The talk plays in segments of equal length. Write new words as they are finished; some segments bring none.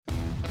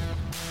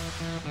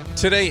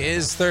Today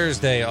is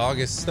Thursday,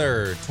 August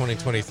 3rd,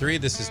 2023.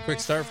 This is Quick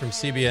Start from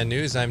CBN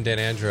News. I'm Dan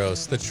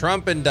Andros. The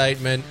Trump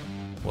indictment.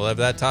 We'll have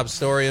that top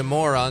story and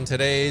more on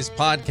today's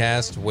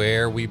podcast,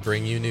 where we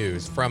bring you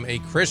news from a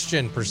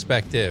Christian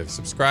perspective.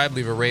 Subscribe,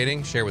 leave a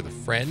rating, share with a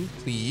friend,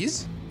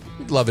 please.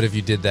 We'd love it if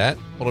you did that.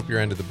 Hold up your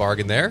end of the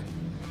bargain there.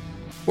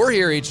 We're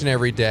here each and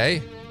every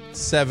day,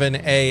 7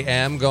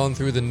 a.m., going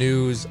through the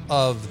news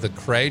of the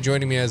Cray.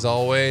 Joining me as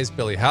always,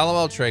 Billy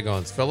Hallowell, Trey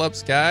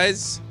Goins-Phillips.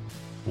 Guys,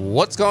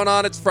 what's going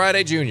on? It's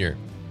Friday, Junior.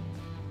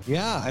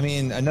 Yeah, I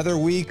mean, another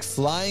week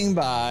flying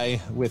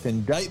by with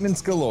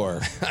indictments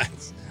galore.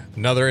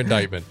 Another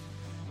indictment.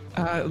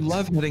 I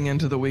love heading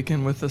into the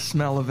weekend with the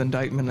smell of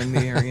indictment in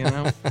the air, you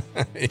know?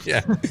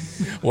 Yeah.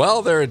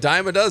 Well, they're a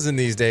dime a dozen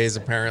these days,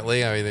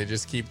 apparently. I mean, they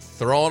just keep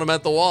throwing them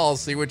at the wall,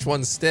 see which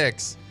one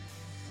sticks.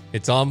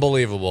 It's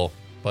unbelievable.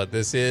 But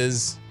this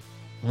is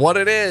what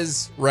it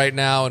is right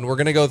now, and we're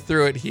going to go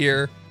through it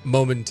here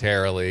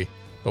momentarily.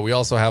 But we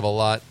also have a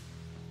lot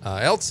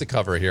else to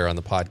cover here on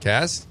the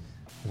podcast.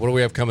 What do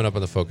we have coming up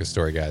on the focus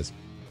story, guys?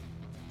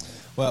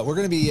 Well, we're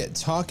going to be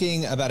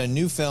talking about a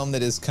new film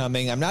that is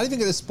coming. I'm not even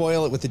going to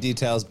spoil it with the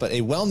details, but a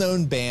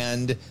well-known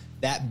band,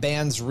 that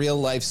band's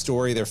real-life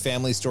story, their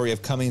family story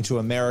of coming to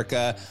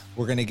America.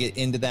 We're going to get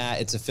into that.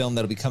 It's a film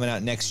that'll be coming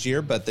out next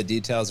year, but the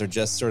details are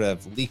just sort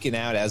of leaking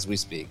out as we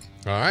speak.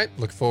 All right.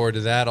 Look forward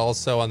to that.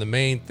 Also, on the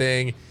main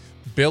thing,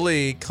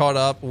 Billy caught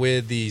up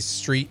with the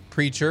street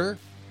preacher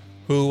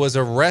who was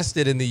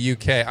arrested in the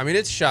UK. I mean,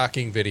 it's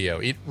shocking video.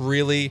 It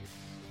really,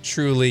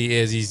 truly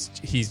is.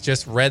 He's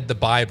just read the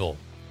Bible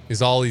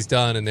is all he's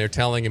done, and they're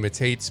telling him it's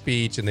hate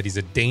speech and that he's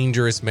a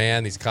dangerous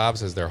man. These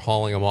cops, as they're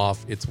hauling him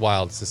off, it's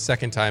wild. It's the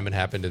second time it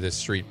happened to this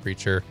street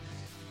preacher,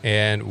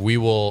 and we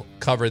will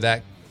cover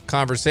that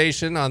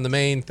conversation on the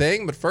main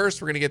thing. But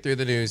first, we're going to get through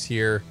the news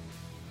here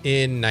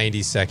in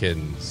 90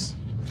 seconds.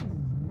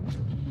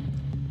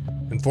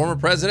 And former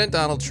President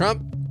Donald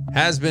Trump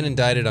has been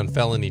indicted on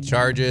felony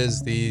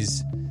charges.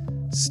 These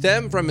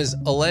stem from his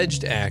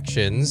alleged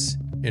actions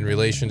in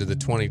relation to the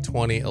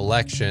 2020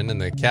 election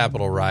and the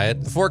Capitol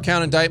riot. The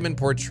 4-count indictment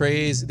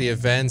portrays the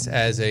events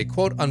as a,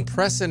 quote,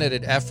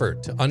 unprecedented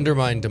effort to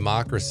undermine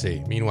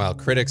democracy. Meanwhile,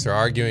 critics are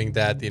arguing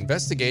that the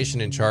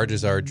investigation and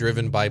charges are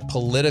driven by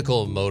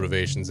political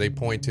motivations. They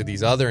point to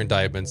these other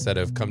indictments that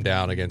have come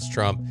down against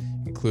Trump,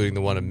 including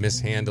the one of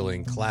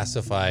mishandling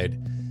classified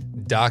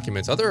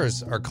documents.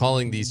 Others are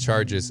calling these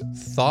charges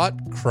thought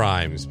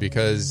crimes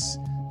because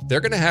they're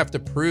going to have to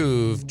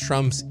prove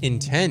Trump's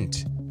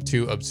intent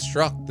to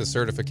obstruct the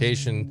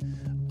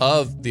certification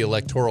of the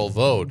electoral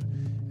vote.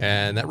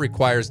 And that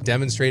requires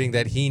demonstrating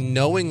that he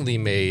knowingly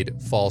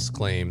made false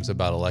claims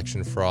about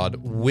election fraud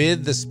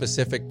with the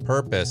specific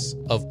purpose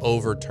of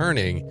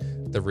overturning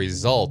the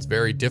results.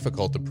 Very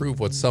difficult to prove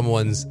what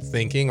someone's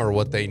thinking or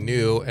what they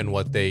knew and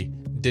what they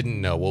didn't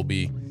know. We'll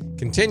be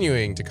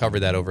continuing to cover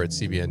that over at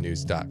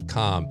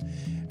cbnnews.com.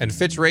 And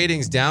Fitch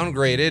Ratings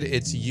downgraded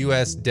its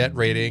U.S. debt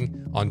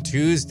rating on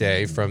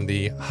Tuesday from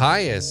the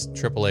highest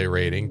AAA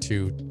rating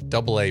to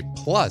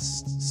AA+,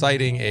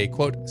 citing a,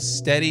 quote,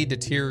 steady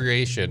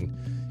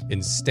deterioration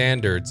in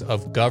standards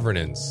of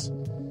governance.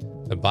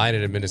 The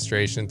Biden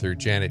administration, through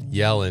Janet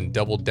Yellen,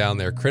 doubled down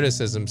their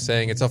criticism,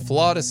 saying it's a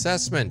flawed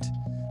assessment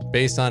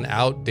based on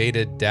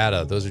outdated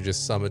data. Those are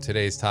just some of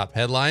today's top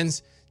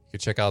headlines. You can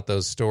check out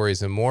those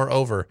stories and more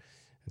over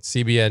at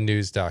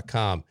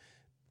cbnnews.com.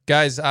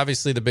 Guys,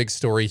 obviously the big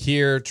story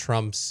here,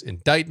 Trump's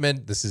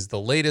indictment. This is the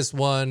latest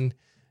one.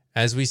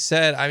 As we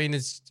said, I mean,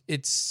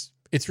 it's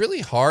really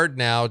hard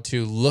now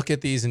to look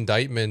at these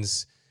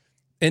indictments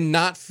and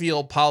not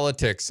feel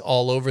politics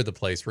all over the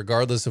place,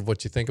 regardless of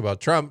what you think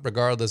about Trump,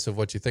 regardless of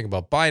what you think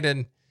about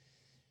Biden.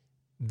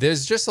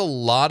 There's just a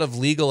lot of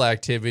legal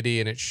activity,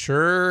 and it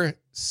sure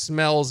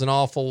smells an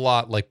awful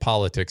lot like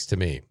politics to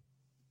me.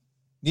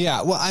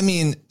 Yeah, well, I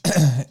mean,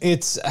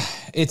 it's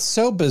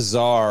so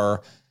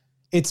bizarre.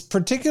 It's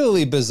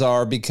particularly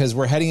bizarre because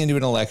we're heading into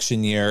an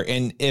election year,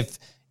 and if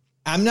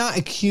I'm not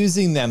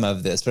accusing them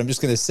of this, but I'm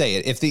just going to say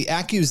it. If the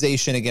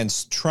accusation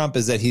against Trump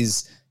is that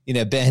he's,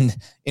 been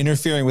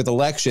interfering with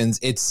elections,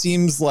 it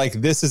seems like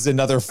this is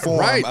another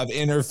form of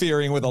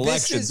interfering with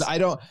elections. I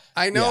know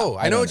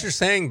what you're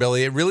saying,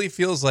 Billy. It really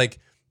feels like,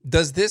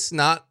 does this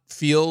not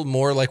feel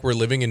more like we're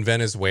living in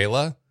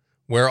Venezuela,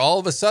 where all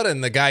of a sudden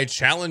the guy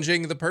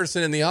challenging the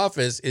person in the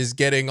office is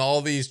getting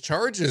all these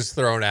charges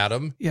thrown at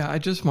him? Yeah, I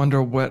just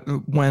wonder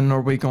when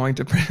are we going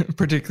to,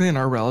 particularly in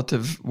our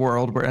relative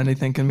world where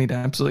anything can mean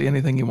absolutely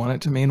anything you want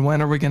it to mean,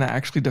 when are we going to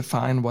actually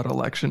define what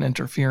election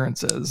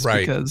interference is?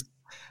 Right. Because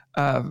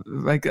I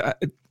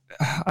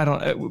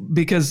don't,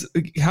 because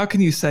how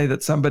can you say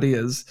that somebody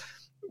is,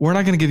 we're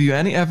not going to give you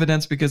any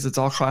evidence because it's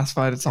all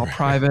classified, it's all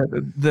private.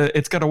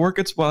 It's got to work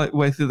its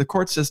way through the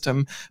court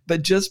system,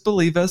 but just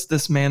believe us,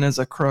 this man is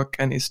a crook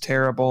and he's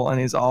terrible and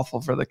he's awful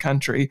for the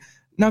country.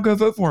 now go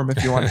vote for him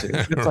if you want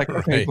to. It's like,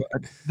 okay,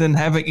 Right. then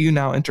haven't you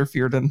now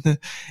interfered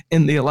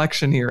in the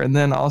election here? And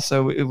then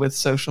also with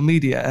social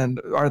media, and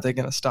are they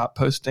going to stop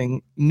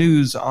posting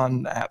news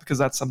on that? Because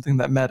that's something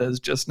that Meta is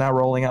just now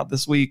rolling out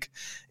this week.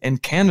 In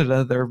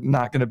Canada, they're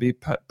not going to be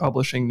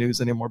publishing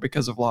news anymore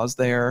because of laws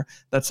there.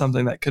 That's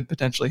something that could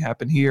potentially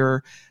happen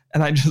here.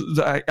 And I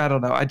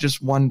don't know. I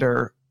just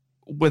wonder,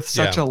 with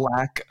such a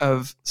lack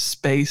of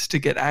space to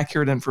get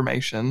accurate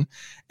information,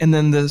 and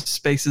then the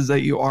spaces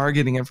that you are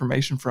getting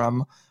information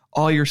from,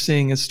 all you're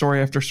seeing is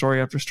story after story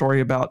after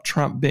story about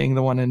Trump being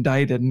the one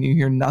indicted, and you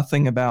hear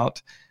nothing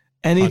about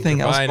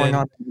anything else going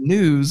on in the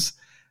news.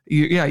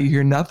 You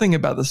hear nothing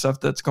about the stuff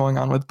that's going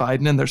on with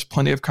Biden, and there's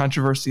plenty of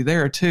controversy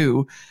there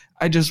too.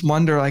 I just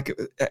wonder, like,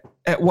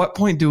 at what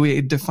point do we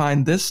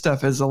define this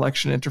stuff as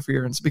election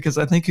interference? Because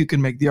I think you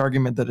can make the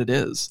argument that it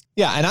is.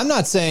 Yeah, and I'm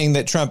not saying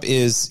that Trump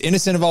is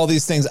innocent of all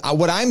these things.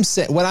 What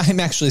I'm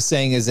actually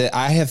saying is that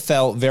I have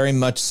felt very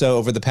much so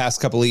over the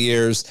past couple of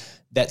years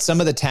that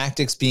some of the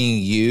tactics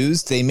being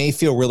used, they may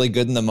feel really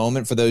good in the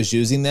moment for those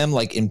using them,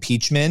 like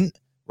impeachment,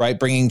 right?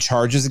 Bringing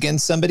charges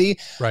against somebody.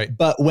 Right.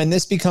 But when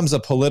this becomes a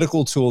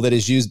political tool that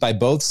is used by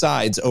both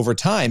sides over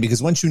time,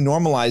 because once you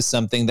normalize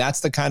something, that's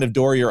the kind of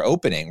door you're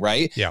opening,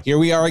 right? Yeah. Here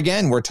we are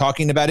again. We're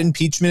talking about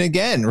impeachment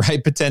again,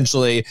 right?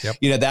 Potentially,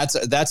 Yep.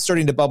 That's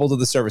starting to bubble to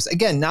the surface.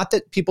 Again, not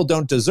that people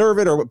don't deserve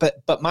it,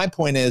 but my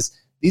point is,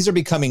 these are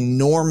becoming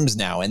norms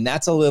now, and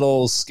that's a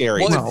little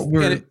scary. Well,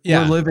 we're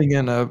living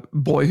in a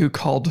boy who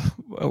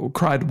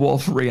cried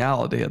wolf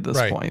reality at this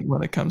point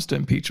when it comes to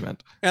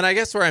impeachment. And I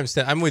guess where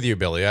I'm with you,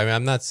 Billy. I mean,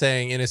 I'm not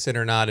saying innocent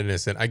or not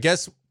innocent. I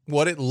guess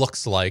what it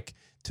looks like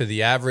to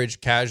the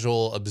average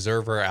casual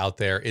observer out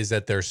there is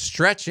that they're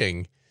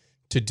stretching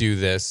to do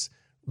this,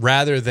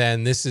 rather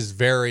than this is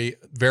very,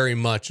 very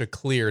much a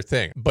clear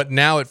thing. But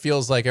now it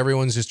feels like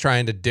everyone's just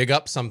trying to dig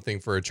up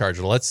something for a charge.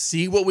 Let's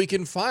see what we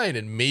can find,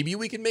 and maybe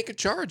we can make a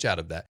charge out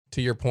of that.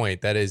 To your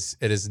point, it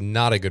is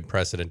not a good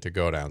precedent to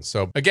go down.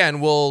 So again,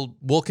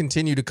 we'll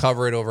continue to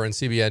cover it over on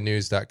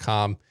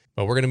cbnnews.com.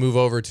 But we're going to move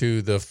over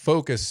to the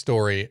focus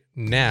story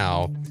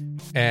now.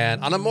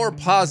 And on a more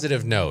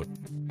positive note,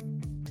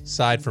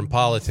 aside from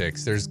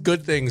politics, there's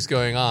good things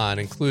going on,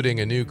 including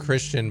a new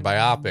Christian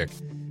biopic.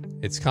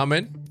 It's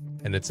coming.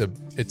 And it's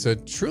a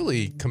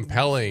truly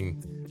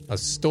compelling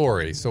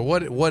story. So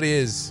what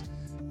is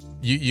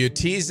you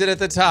teased it at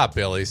the top,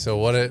 Billy? So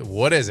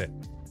what is it?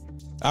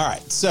 All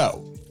right.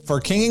 So for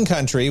King and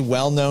Country,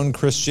 well-known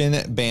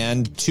Christian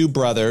band, two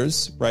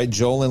brothers, right?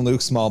 Joel and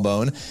Luke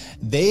Smallbone.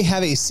 They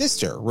have a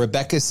sister,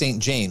 Rebecca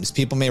St. James.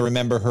 People may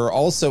remember her,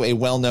 also a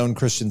well-known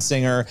Christian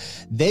singer.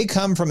 They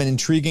come from an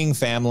intriguing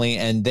family,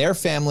 and their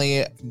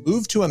family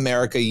moved to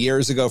America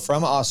years ago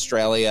from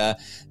Australia.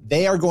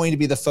 They are going to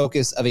be the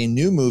focus of a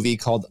new movie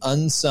called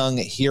Unsung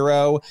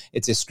Hero.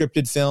 It's a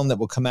scripted film that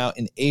will come out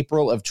in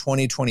April of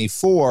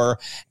 2024.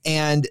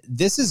 And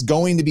this is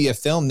going to be a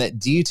film that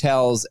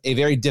details a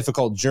very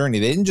difficult journey.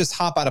 They didn't just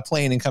hop on a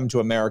plane and come to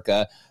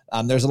America.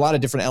 There's a lot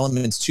of different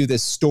elements to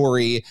this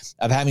story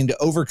of having to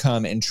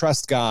overcome and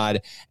trust God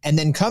and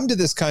then come to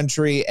this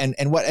country. And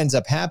what ends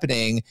up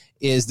happening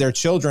is their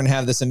children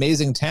have this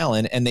amazing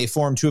talent, and they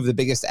form two of the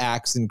biggest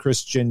acts in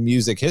Christian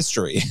music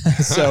history.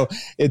 So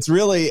it's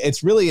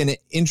really an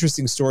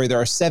interesting story. There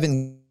are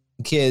 7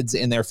 kids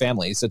in their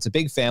family, so it's a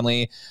big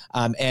family.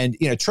 And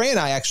Trey and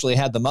I actually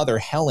had the mother,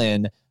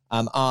 Helen,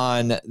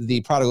 on the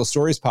Prodigal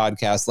Stories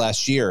podcast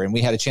last year, and we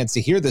had a chance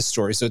to hear this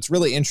story. So it's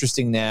really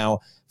interesting now,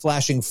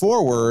 flashing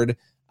forward,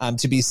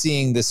 to be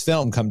seeing this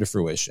film come to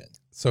fruition.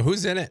 So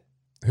who's in it?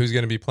 Who's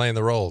going to be playing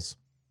the roles?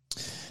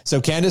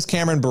 So Candace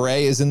Cameron Bure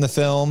is in the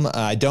film.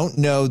 I don't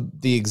know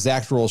the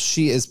exact role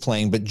she is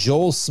playing, but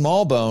Joel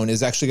Smallbone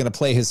is actually going to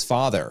play his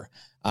father,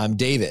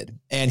 David.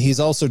 And he's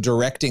also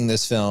directing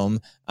this film.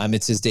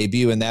 It's his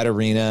debut in that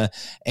arena.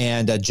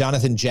 And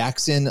Jonathan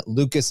Jackson,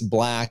 Lucas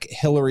Black,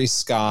 Hillary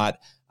Scott.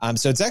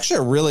 So it's actually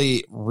a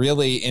really,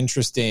 really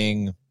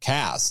interesting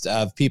cast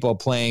of people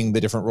playing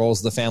the different roles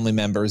of the family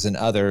members and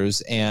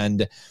others.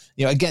 And,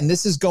 again,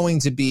 this is going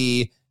to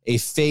be a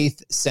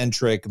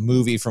faith-centric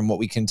movie from what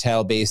we can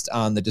tell based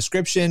on the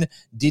description,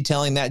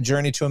 detailing that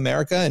journey to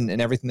America and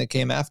everything that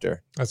came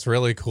after. That's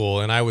really cool.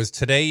 And I was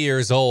today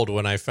years old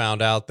when I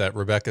found out that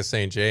Rebecca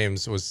St.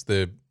 James was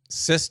the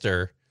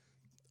sister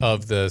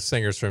of the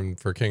singers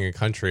for King and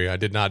Country. I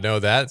did not know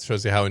that. It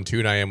shows you how in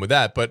tune I am with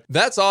that. But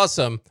that's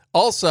awesome.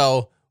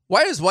 Also,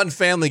 why does one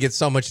family get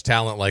so much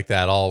talent like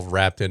that all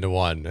wrapped into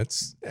one?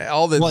 It's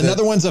all the. Well,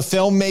 another one's a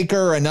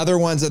filmmaker. Another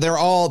one's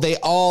they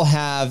all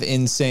have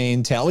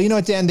insane talent. Well, you know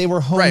what, Dan? They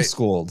were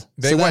homeschooled. Right.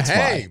 They went.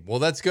 Hey, well,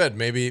 that's good.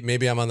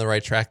 Maybe I'm on the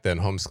right track then.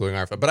 Homeschooling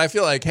our, but I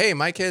feel like, hey,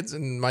 my kids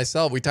and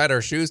myself, we tied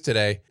our shoes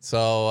today.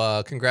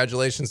 So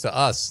congratulations to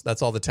us.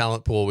 That's all the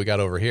talent pool we got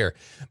over here.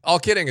 All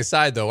kidding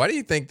aside, though, why do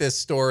you think this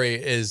story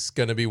is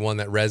going to be one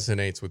that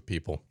resonates with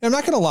people? I'm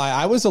not going to lie.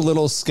 I was a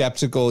little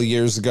skeptical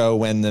years ago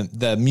when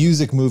the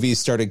music movie movies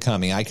started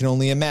coming. I Can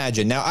Only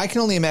Imagine. Now, I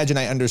Can Only Imagine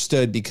I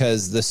understood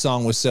because the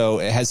song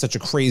it has such a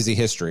crazy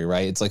history,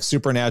 right? It's like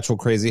supernatural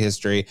crazy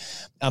history.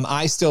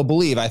 I Still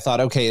Believe. I thought,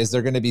 okay, is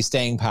there going to be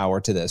staying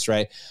power to this,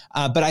 right?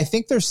 But I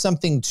think there's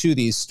something to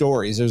these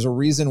stories. There's a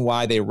reason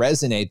why they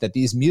resonate, that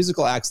these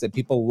musical acts that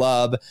people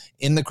love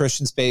in the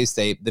Christian space,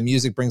 the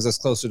music brings us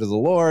closer to the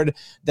Lord,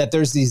 that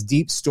there's these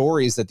deep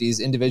stories that these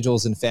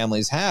individuals and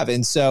families have.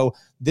 And so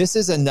this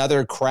is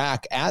another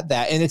crack at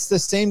that. And it's the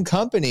same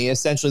company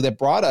essentially that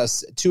brought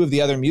us two of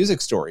the other music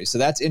stories. So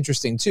that's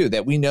interesting too,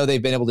 that we know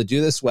they've been able to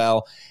do this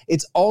well.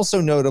 It's also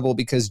notable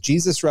because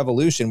Jesus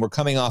Revolution, we're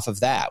coming off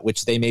of that,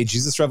 which they made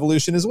Jesus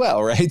Revolution as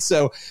well, right?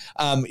 So,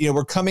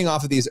 we're coming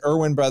off of these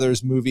Erwin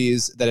Brothers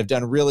movies that have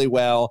done really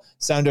well.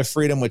 Sound of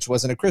Freedom, which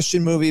wasn't a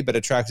Christian movie, but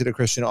attracted a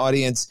Christian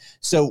audience.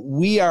 So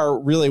we are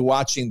really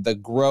watching the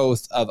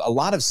growth of a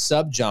lot of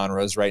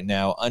subgenres right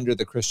now under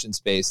the Christian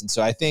space. And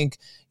so I think,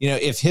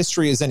 if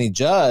history is any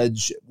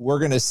judge, we're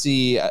going to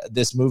see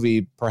this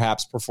movie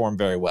perhaps perform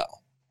very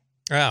well.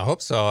 Yeah, I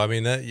hope so. I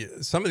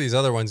mean, some of these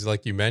other ones,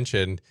 like you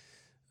mentioned,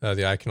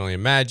 the I Can Only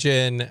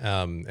Imagine,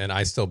 and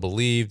I Still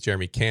Believe,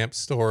 Jeremy Camp's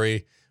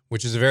story,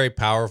 which is a very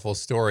powerful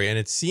story. And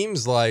it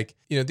seems like,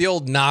 the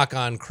old knock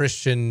on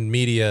Christian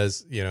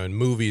medias, and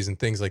movies and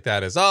things like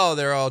that is, oh,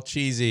 they're all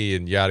cheesy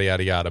and yada,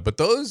 yada, yada. But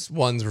those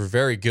ones were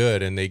very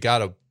good, and they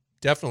got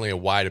definitely a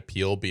wide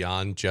appeal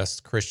beyond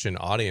just Christian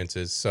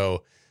audiences.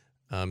 So,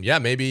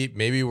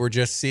 maybe we're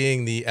just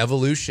seeing the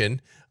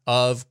evolution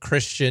of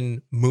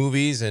Christian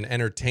movies and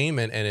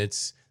entertainment, and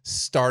it's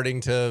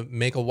starting to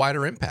make a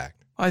wider impact.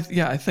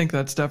 I think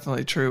that's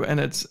definitely true. And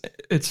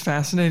it's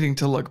fascinating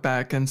to look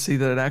back and see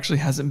that it actually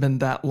hasn't been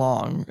that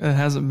long. It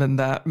hasn't been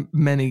that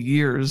many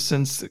years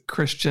since the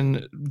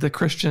Christian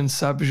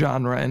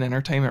subgenre in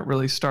entertainment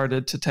really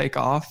started to take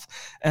off.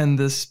 And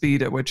the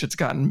speed at which it's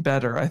gotten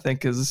better, I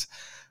think, is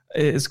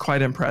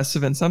quite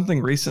impressive. And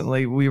something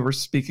recently, we were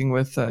speaking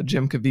with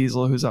Jim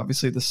Caviezel, who's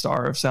obviously the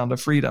star of Sound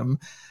of Freedom.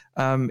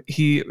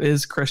 He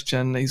is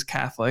Christian, he's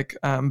Catholic,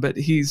 but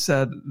he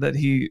said that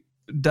he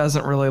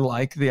doesn't really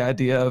like the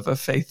idea of a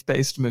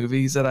faith-based movie.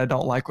 He said, I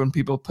don't like when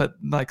people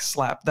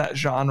slap that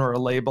genre or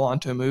label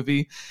onto a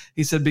movie.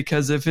 He said,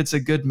 because if it's a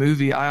good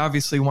movie, I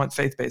obviously want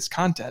faith-based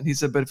content. He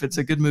said, but if it's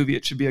a good movie,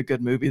 it should be a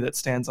good movie that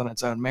stands on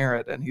its own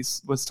merit. And he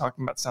was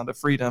talking about Sound of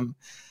Freedom.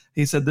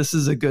 He said, this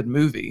is a good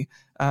movie.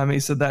 He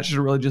said that should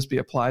really just be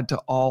applied to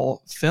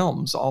all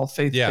films, all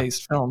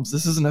faith-based films.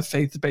 This isn't a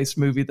faith-based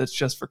movie that's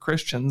just for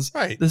Christians.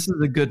 Right. This is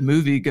a good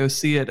movie. Go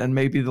see it, and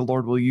maybe the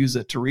Lord will use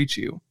it to reach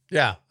you.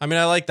 Yeah. I mean,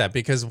 I like that,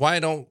 because why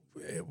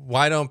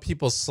don't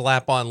people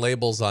slap on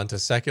labels onto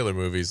secular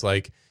movies,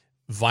 like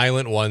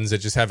violent ones that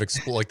just have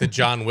like the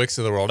John Wicks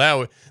of the world?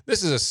 Oh,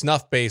 this is a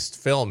snuff-based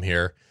film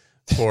here.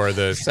 For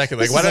the second,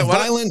 this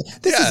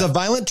is a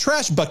violent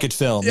trash bucket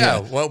film. Yeah.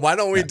 Well, why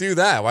don't we do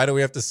that? Why do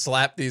we have to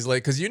slap these?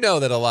 Because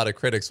that a lot of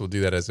critics will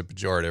do that as a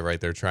pejorative, right?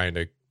 They're trying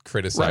to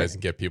criticize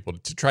and get people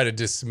to try to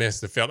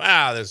dismiss the film.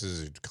 This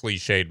is a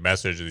cliched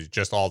message. It's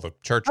just all the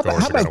churchgoers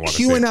are going to want to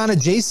see. QAnon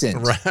adjacent?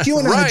 Right.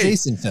 QAnon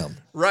adjacent film.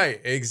 Right.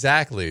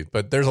 Exactly.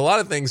 But there's a lot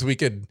of things we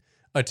could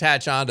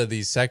attach onto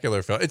these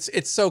secular films.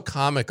 It's so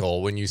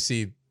comical when you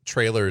see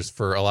trailers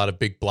for a lot of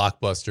big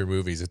blockbuster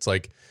movies. It's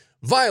like,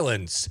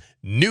 violence,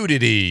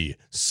 nudity,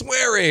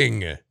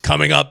 swearing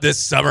coming up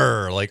this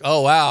summer. Like,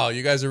 oh, wow,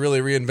 you guys are really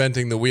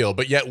reinventing the wheel.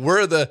 But yet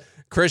we're the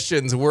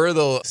Christians, we're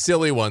the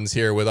silly ones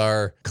here with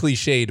our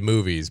cliched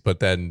movies.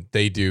 But then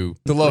they do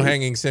the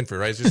low-hanging sin fruit,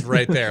 right? It's just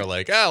right there.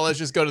 Like, let's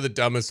just go to the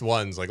dumbest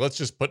ones. Like, let's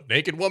just put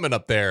naked woman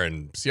up there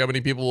and see how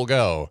many people will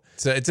go.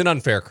 It's an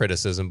unfair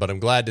criticism, but I'm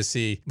glad to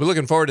see. We're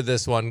looking forward to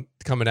this one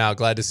coming out.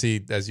 Glad to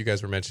see, as you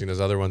guys were mentioning,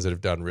 those other ones that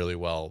have done really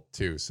well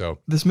too. So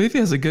this movie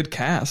has a good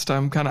cast.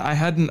 I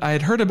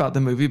had heard about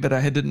the movie, but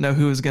I didn't know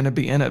who was going to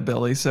be in it,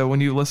 Billy. So when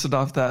you listed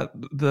off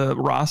the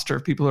roster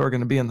of people who are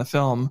going to be in the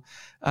film,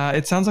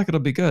 it sounds like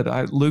it'll be good.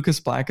 Lucas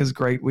Black is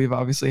great. We've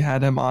obviously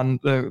had him on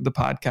the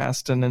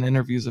podcast and in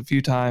interviews a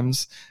few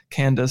times.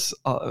 Candace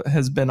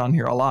has been on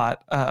here a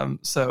lot.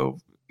 So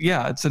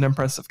yeah, it's an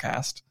impressive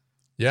cast.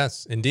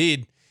 Yes,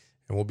 indeed.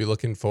 And we'll be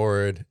looking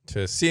forward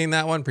to seeing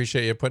that one.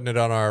 Appreciate you putting it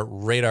on our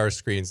radar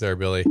screens there,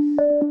 Billy.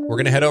 We're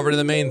going to head over to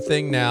the main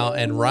thing now.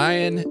 And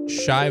Ryan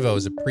Shivo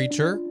is a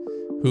preacher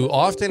who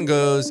often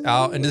goes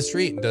out into the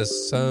street and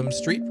does some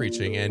street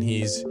preaching. And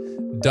he's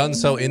done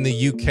so in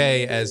the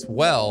UK as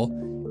well.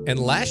 And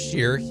last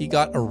year, he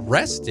got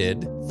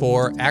arrested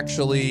for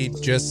actually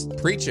just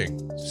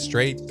preaching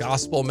straight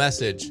gospel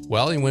message.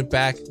 Well, he went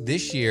back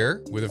this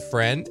year with a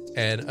friend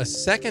and a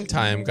second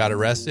time got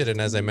arrested.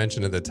 And as I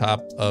mentioned at the top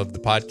of the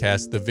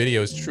podcast, the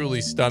video is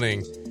truly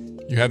stunning.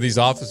 You have these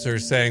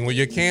officers saying, well,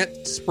 you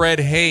can't spread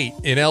hate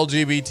in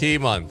LGBT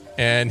month.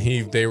 And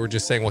they were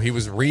just saying, well, he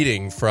was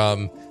reading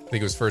from, I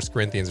think it was 1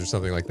 Corinthians or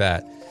something like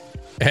that.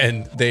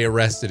 And they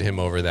arrested him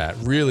over that.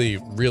 Really,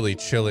 really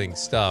chilling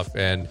stuff.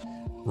 And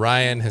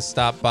Ryan has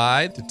stopped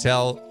by to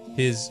tell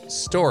his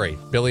story.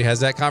 Billy has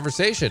that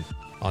conversation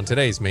on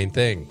today's main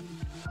thing.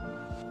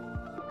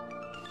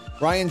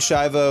 Ryan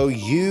Shivo,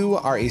 you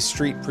are a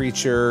street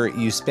preacher.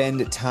 You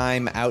spend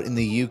time out in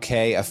the UK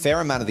a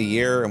fair amount of the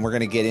year, and we're going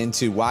to get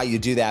into why you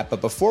do that.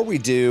 But before we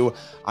do,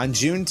 on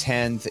June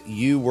 10th,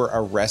 you were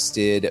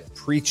arrested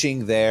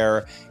preaching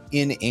there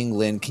in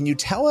England. Can you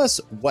tell us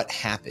what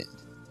happened?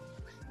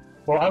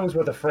 Well, I was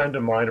with a friend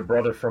of mine, a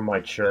brother from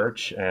my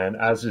church, and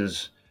as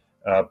is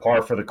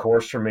par for the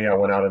course for me, I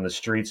went out in the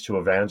streets to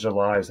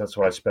evangelize. That's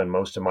what I spend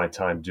most of my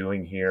time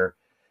doing here.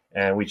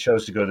 And we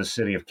chose to go to the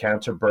city of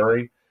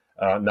Canterbury,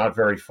 not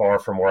very far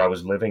from where I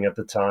was living at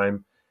the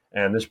time.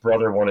 And this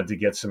brother wanted to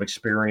get some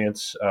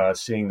experience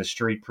seeing the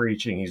street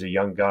preaching. He's a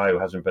young guy who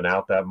hasn't been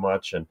out that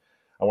much, and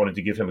I wanted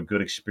to give him a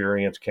good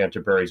experience.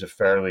 Canterbury is a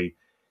fairly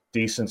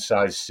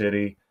decent-sized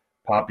city,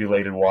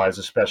 populated-wise,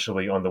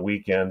 especially on the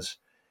weekends.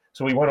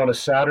 So we went on a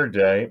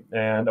Saturday,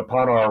 and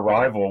upon our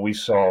arrival, we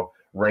saw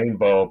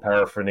rainbow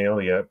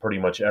paraphernalia pretty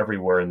much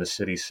everywhere in the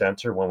city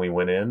center when we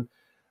went in.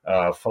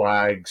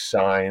 Flags,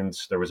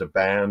 signs, there was a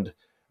band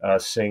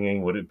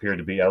singing what appeared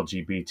to be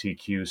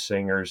LGBTQ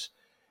singers,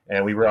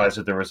 and we realized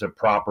that there was a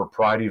proper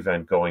pride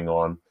event going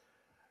on.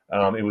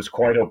 It was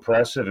quite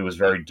oppressive. It was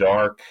very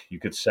dark. You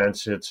could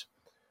sense it,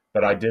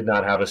 but I did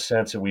not have a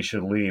sense that we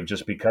should leave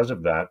just because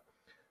of that.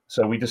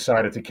 So we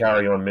decided to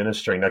carry on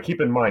ministering. Now, keep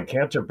in mind,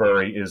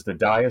 Canterbury is the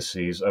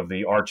diocese of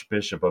the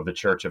Archbishop of the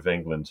Church of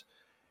England.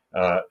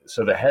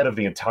 So the head of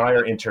the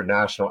entire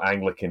International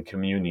Anglican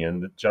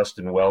Communion,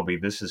 Justin Welby,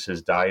 this is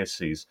his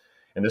diocese,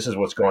 and this is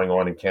what's going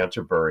on in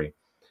Canterbury.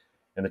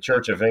 And the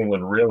Church of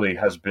England really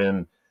has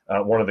been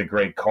one of the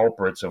great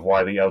culprits of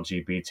why the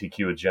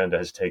LGBTQ agenda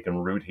has taken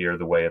root here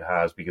the way it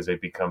has, because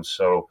they've become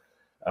so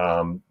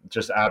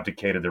just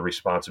abdicated their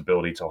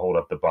responsibility to hold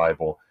up the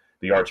Bible,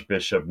 the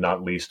Archbishop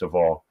not least of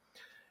all.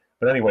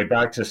 But anyway,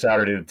 back to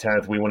Saturday the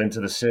 10th, we went into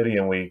the city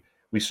and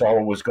we saw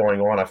what was going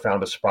on. I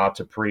found a spot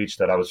to preach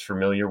that I was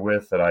familiar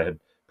with, that I had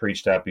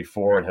preached at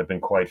before and had been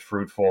quite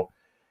fruitful.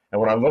 And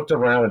when I looked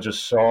around and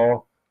just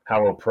saw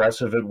how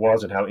oppressive it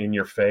was and how in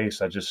your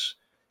face,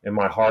 in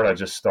my heart, I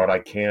just thought I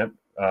can't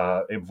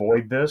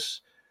avoid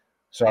this.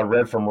 So I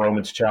read from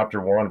Romans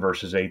chapter 1,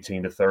 verses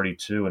 18 to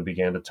 32, and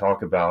began to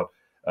talk about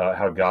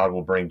how God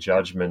will bring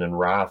judgment and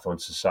wrath on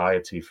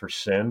society for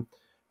sin,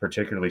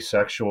 particularly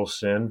sexual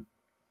sin,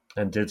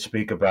 and did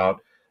speak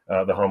about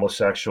the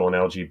homosexual and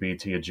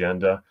LGBT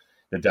agenda,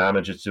 the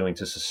damage it's doing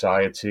to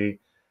society,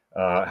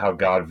 how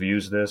God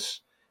views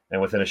this.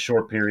 And within a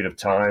short period of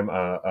time,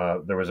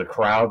 there was a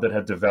crowd that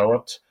had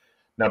developed.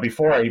 Now,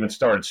 before I even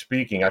started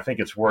speaking, I think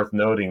it's worth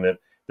noting that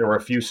there were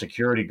a few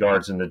security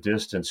guards in the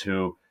distance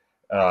who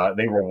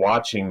they were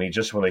watching me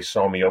just when they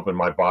saw me open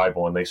my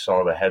Bible and they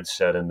saw the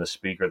headset and the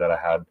speaker that I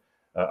had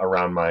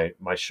around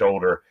my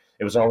shoulder.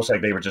 It was almost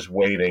like they were just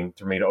waiting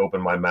for me to open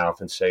my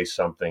mouth and say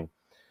something.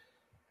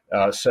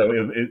 So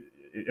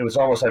it was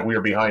almost like we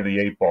were behind the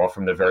eight ball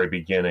from the very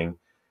beginning.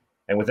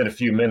 And within a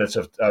few minutes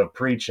of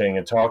preaching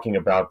and talking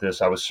about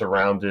this, I was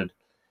surrounded.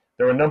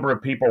 There were a number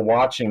of people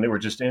watching that were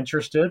just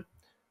interested.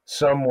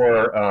 Some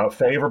were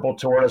favorable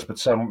toward us, but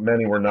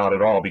many were not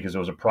at all, because it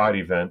was a pride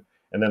event.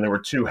 And then there were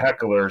two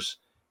hecklers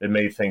that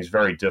made things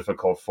very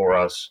difficult for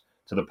us,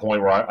 to the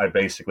point where I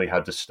basically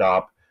had to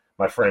stop.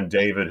 My friend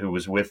David, who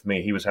was with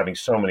me, he was having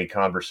so many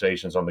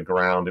conversations on the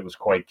ground. It was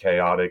quite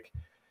chaotic.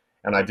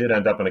 And I did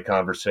end up in a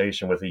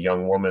conversation with a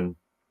young woman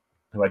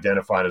who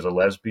identified as a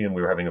lesbian.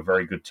 We were having a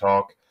very good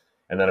talk.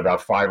 And then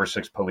about 5 or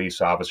 6 police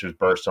officers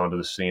burst onto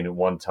the scene at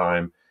one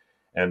time.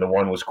 And the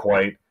one was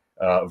quite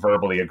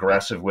verbally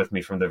aggressive with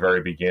me from the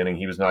very beginning.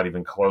 He was not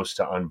even close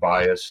to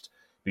unbiased,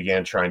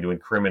 began trying to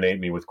incriminate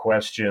me with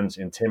questions,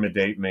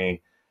 intimidate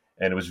me.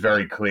 And it was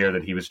very clear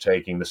that he was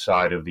taking the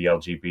side of the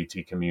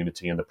LGBT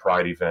community in the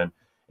Pride event.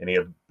 And he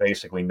had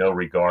basically no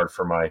regard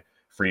for my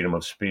freedom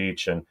of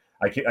speech. And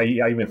I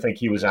even think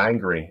he was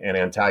angry and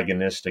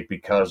antagonistic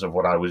because of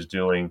what I was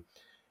doing.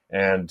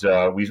 And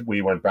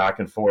we went back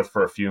and forth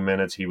for a few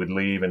minutes. He would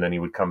leave and then he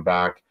would come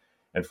back.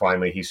 And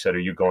finally he said, "Are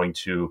you going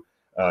to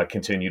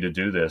continue to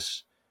do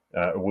this?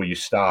 Will you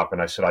stop?"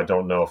 And I said, "I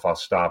don't know if I'll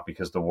stop,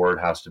 because the word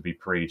has to be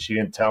preached." He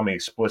didn't tell me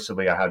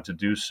explicitly I had to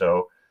do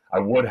so. I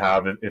would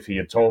have if he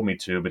had told me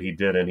to, but he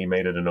didn't. He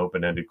made it an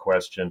open-ended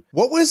question.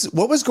 What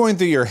was going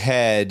through your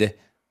head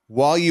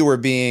while you were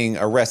being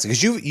arrested?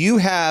 Because you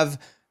have...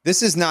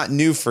 This is not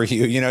new for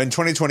you. You know, in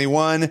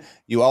 2021,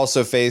 you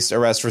also faced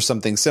arrest for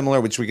something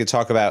similar, which we could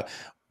talk about.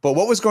 But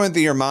what was going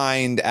through your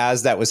mind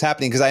as that was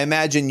happening? Because I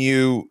imagine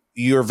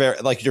you're very,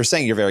 like you're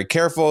saying, you're very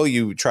careful.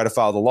 You try to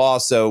follow the law.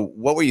 So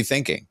what were you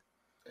thinking?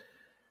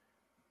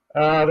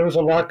 There was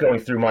a lot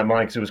going through my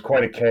mind because it was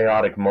quite a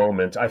chaotic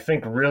moment. I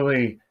think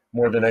really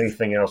more than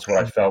anything else,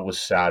 what I felt was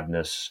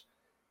sadness,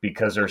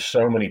 because there's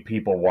so many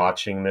people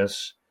watching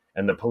this,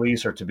 and the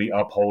police are to be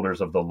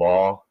upholders of the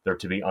law. They're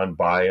to be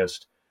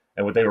unbiased.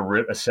 And what they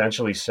were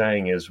essentially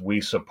saying is, we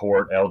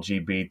support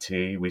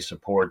LGBT, we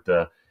support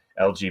the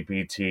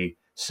LGBT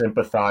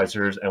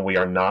sympathizers, and we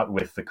are not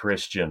with the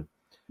Christian.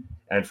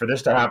 And for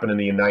this to happen in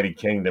the United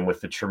Kingdom,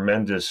 with the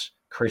tremendous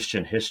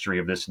Christian history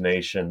of this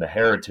nation, the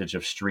heritage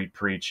of street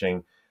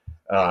preaching,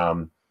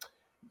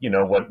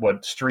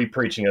 what street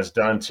preaching has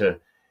done to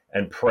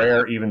and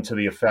prayer, even to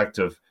the effect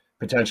of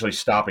potentially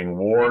stopping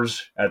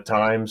wars at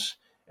times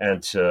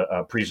and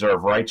to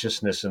preserve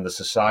righteousness in the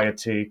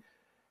society.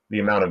 The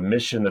amount of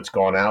mission that's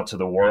gone out to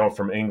the world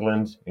from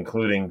England,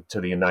 including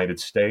to the United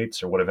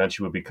States, or what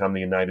eventually would become the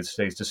United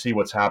States, to see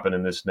what's happened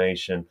in this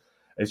nation.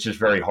 It's just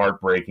very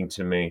heartbreaking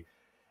to me.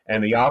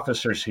 And the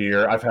officers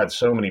here, I've had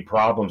so many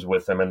problems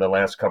with them in the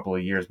last couple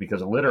of years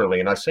because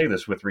literally, and I say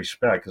this with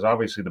respect, because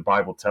obviously the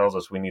Bible tells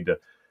us we need to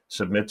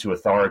submit to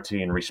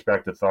authority and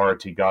respect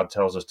authority. God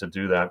tells us to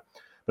do that.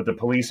 But the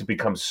police have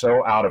become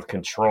so out of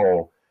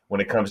control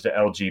when it comes to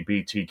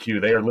LGBTQ.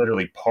 They are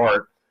literally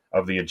part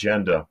of the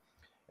agenda.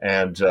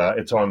 And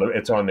it's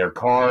on their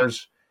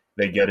cars.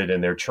 They get it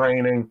in their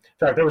training. In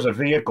fact, there was a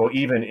vehicle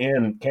even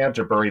in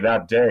Canterbury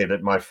that day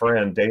that my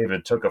friend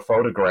David took a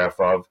photograph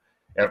of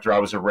after I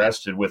was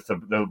arrested with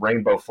the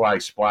rainbow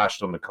flag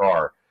splashed on the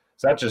car.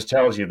 So that just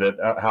tells you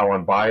that how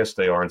unbiased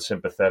they are and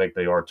sympathetic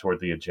they are toward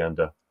the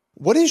agenda.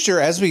 What is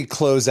as we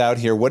close out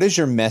here, what is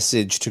your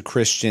message to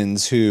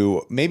Christians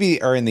who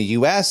maybe are in the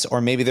US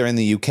or maybe they're in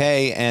the UK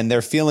and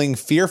they're feeling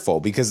fearful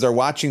because they're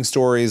watching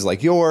stories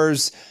like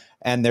yours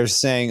and they're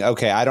saying,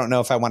 okay, I don't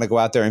know if I want to go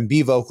out there and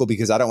be vocal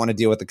because I don't want to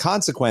deal with the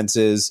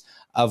consequences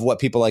of what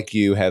people like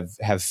you have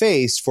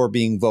faced for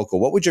being vocal.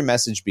 What would your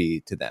message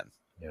be to them?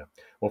 Yeah.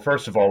 Well,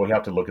 first of all, we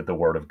have to look at the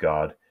Word of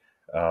God.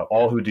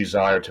 All who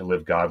desire to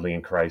live godly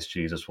in Christ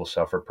Jesus will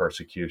suffer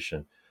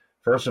persecution.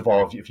 First of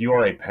all, if you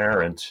are a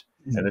parent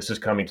and this is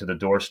coming to the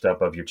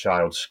doorstep of your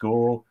child's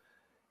school,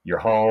 your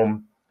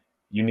home,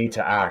 you need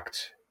to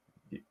act.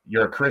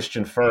 You're a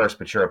Christian first,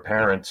 but you're a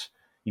parent.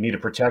 You need to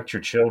protect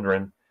your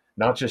children.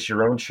 Not just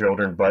your own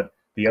children, but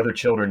the other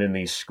children in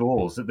these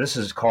schools. This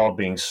is called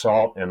being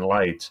salt and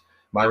light.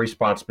 My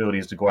responsibility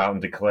is to go out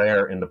and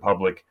declare in the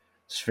public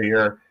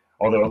sphere,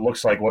 although it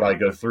looks like what I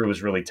go through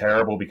is really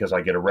terrible because I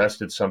get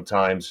arrested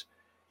sometimes.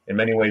 In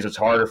many ways, it's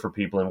harder for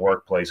people in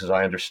workplaces.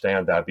 I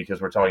understand that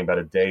because we're talking about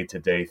a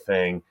day-to-day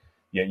thing.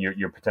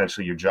 You're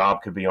potentially your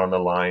job could be on the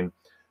line.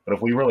 But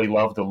if we really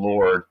love the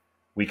Lord,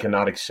 we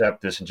cannot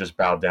accept this and just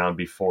bow down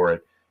before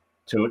it.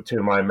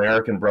 To my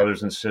American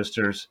brothers and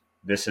sisters,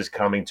 this is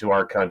coming to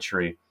our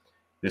country.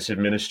 This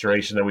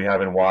administration that we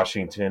have in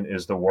Washington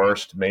is the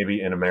worst,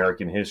 maybe in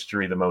American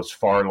history, the most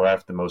far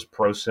left, the most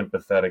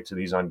pro-sympathetic to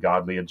these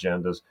ungodly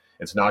agendas.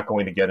 It's not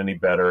going to get any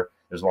better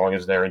as long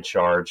as they're in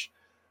charge.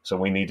 So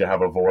we need to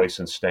have a voice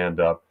and stand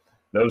up.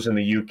 Those in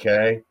the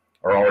UK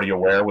are already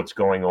aware of what's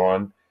going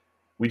on.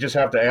 We just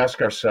have to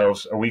ask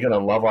ourselves, are we going to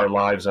love our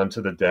lives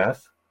unto the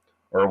death?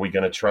 Or are we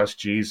going to trust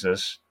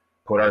Jesus,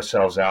 put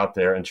ourselves out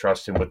there and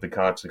trust him with the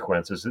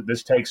consequences?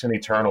 This takes an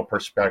eternal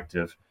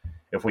perspective.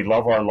 If we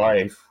love our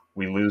life,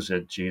 we lose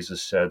it,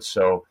 Jesus said.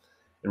 So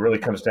it really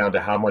comes down to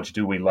how much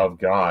do we love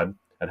God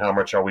and how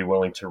much are we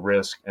willing to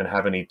risk and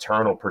have an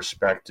eternal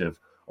perspective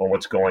on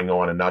what's going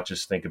on and not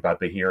just think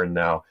about the here and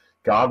now.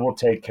 God will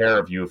take care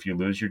of you if you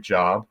lose your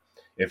job,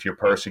 if you're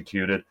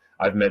persecuted.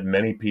 I've met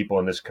many people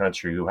in this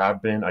country who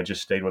have been. I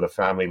just stayed with a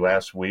family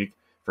last week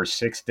for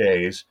 6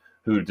 days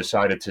who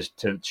decided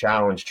to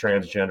challenge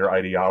transgender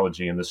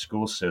ideology in the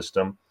school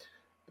system.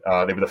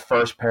 They were the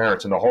first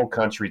parents in the whole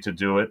country to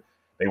do it.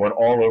 They went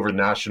all over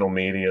national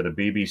media, the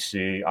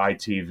BBC,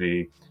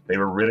 ITV. They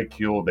were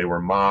ridiculed. They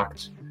were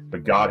mocked.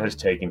 But God has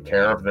taken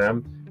care of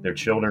them. Their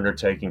children are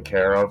taken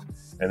care of.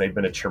 And they've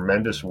been a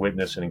tremendous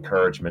witness and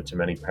encouragement to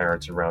many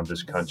parents around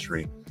this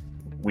country.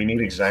 We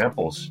need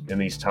examples in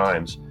these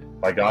times.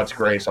 By God's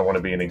grace, I want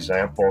to be an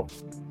example.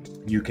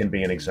 You can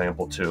be an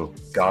example too.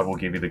 God will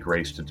give you the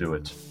grace to do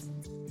it.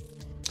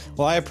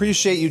 Well, I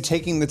appreciate you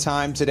taking the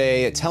time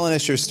today, telling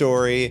us your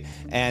story,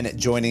 and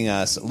joining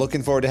us.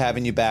 Looking forward to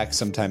having you back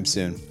sometime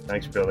soon.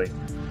 Thanks, Billy.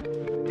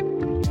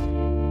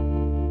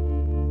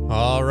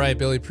 All right,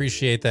 Billy,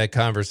 appreciate that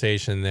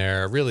conversation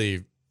there.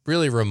 Really,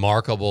 really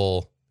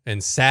remarkable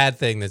and sad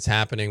thing that's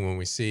happening when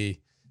we see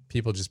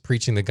people just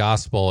preaching the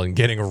gospel and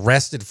getting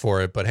arrested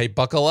for it. But hey,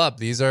 buckle up.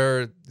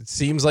 It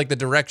seems like the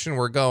direction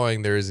we're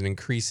going. There is an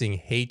increasing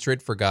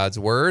hatred for God's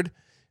word.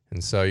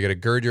 And so you got to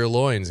gird your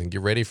loins and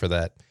get ready for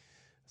that.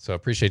 So I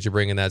appreciate you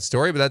bringing that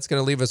story, but that's going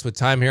to leave us with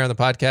time here on the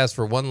podcast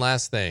for one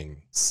last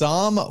thing.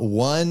 Psalm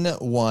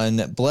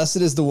 1:1,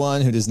 blessed is the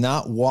one who does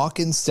not walk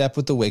in step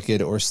with the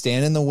wicked or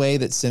stand in the way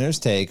that sinners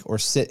take or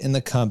sit in the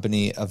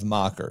company of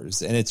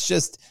mockers. And it's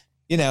just,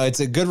 it's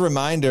a good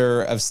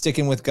reminder of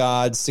sticking with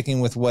God,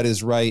 sticking with what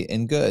is right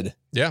and good.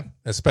 Yeah,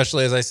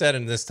 especially as I said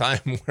in this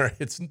time where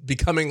it's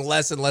becoming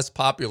less and less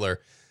popular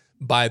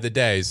by the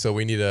day. So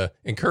we need to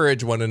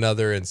encourage one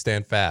another and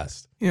stand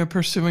fast.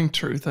 Pursuing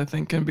truth, I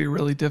think, can be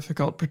really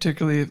difficult,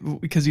 particularly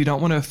because you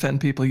don't want to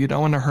offend people. You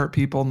don't want to hurt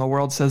people. And the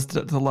world says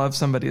that to love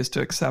somebody is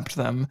to accept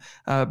them.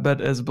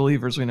 But as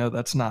believers, we know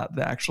that's not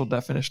the actual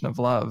definition of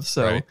love.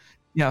 So, right.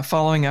 Yeah,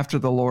 following after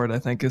the Lord, I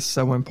think, is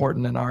so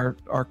important in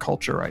our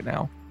culture right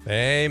now.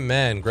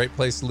 Amen. Great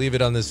place to leave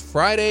it on this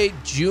Friday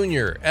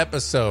Junior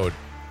episode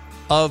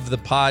of the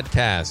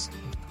podcast.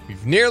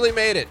 We've nearly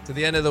made it to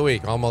the end of the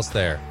week. Almost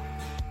there.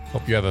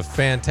 Hope you have a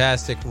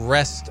fantastic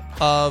rest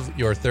of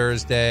your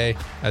Thursday.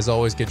 As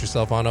always, get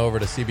yourself on over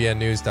to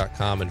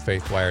cbnnews.com and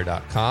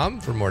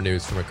faithwire.com for more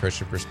news from a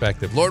Christian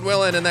perspective. Lord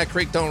willing, and that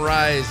creek don't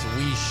rise,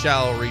 we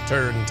shall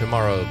return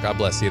tomorrow. God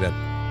bless you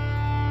then.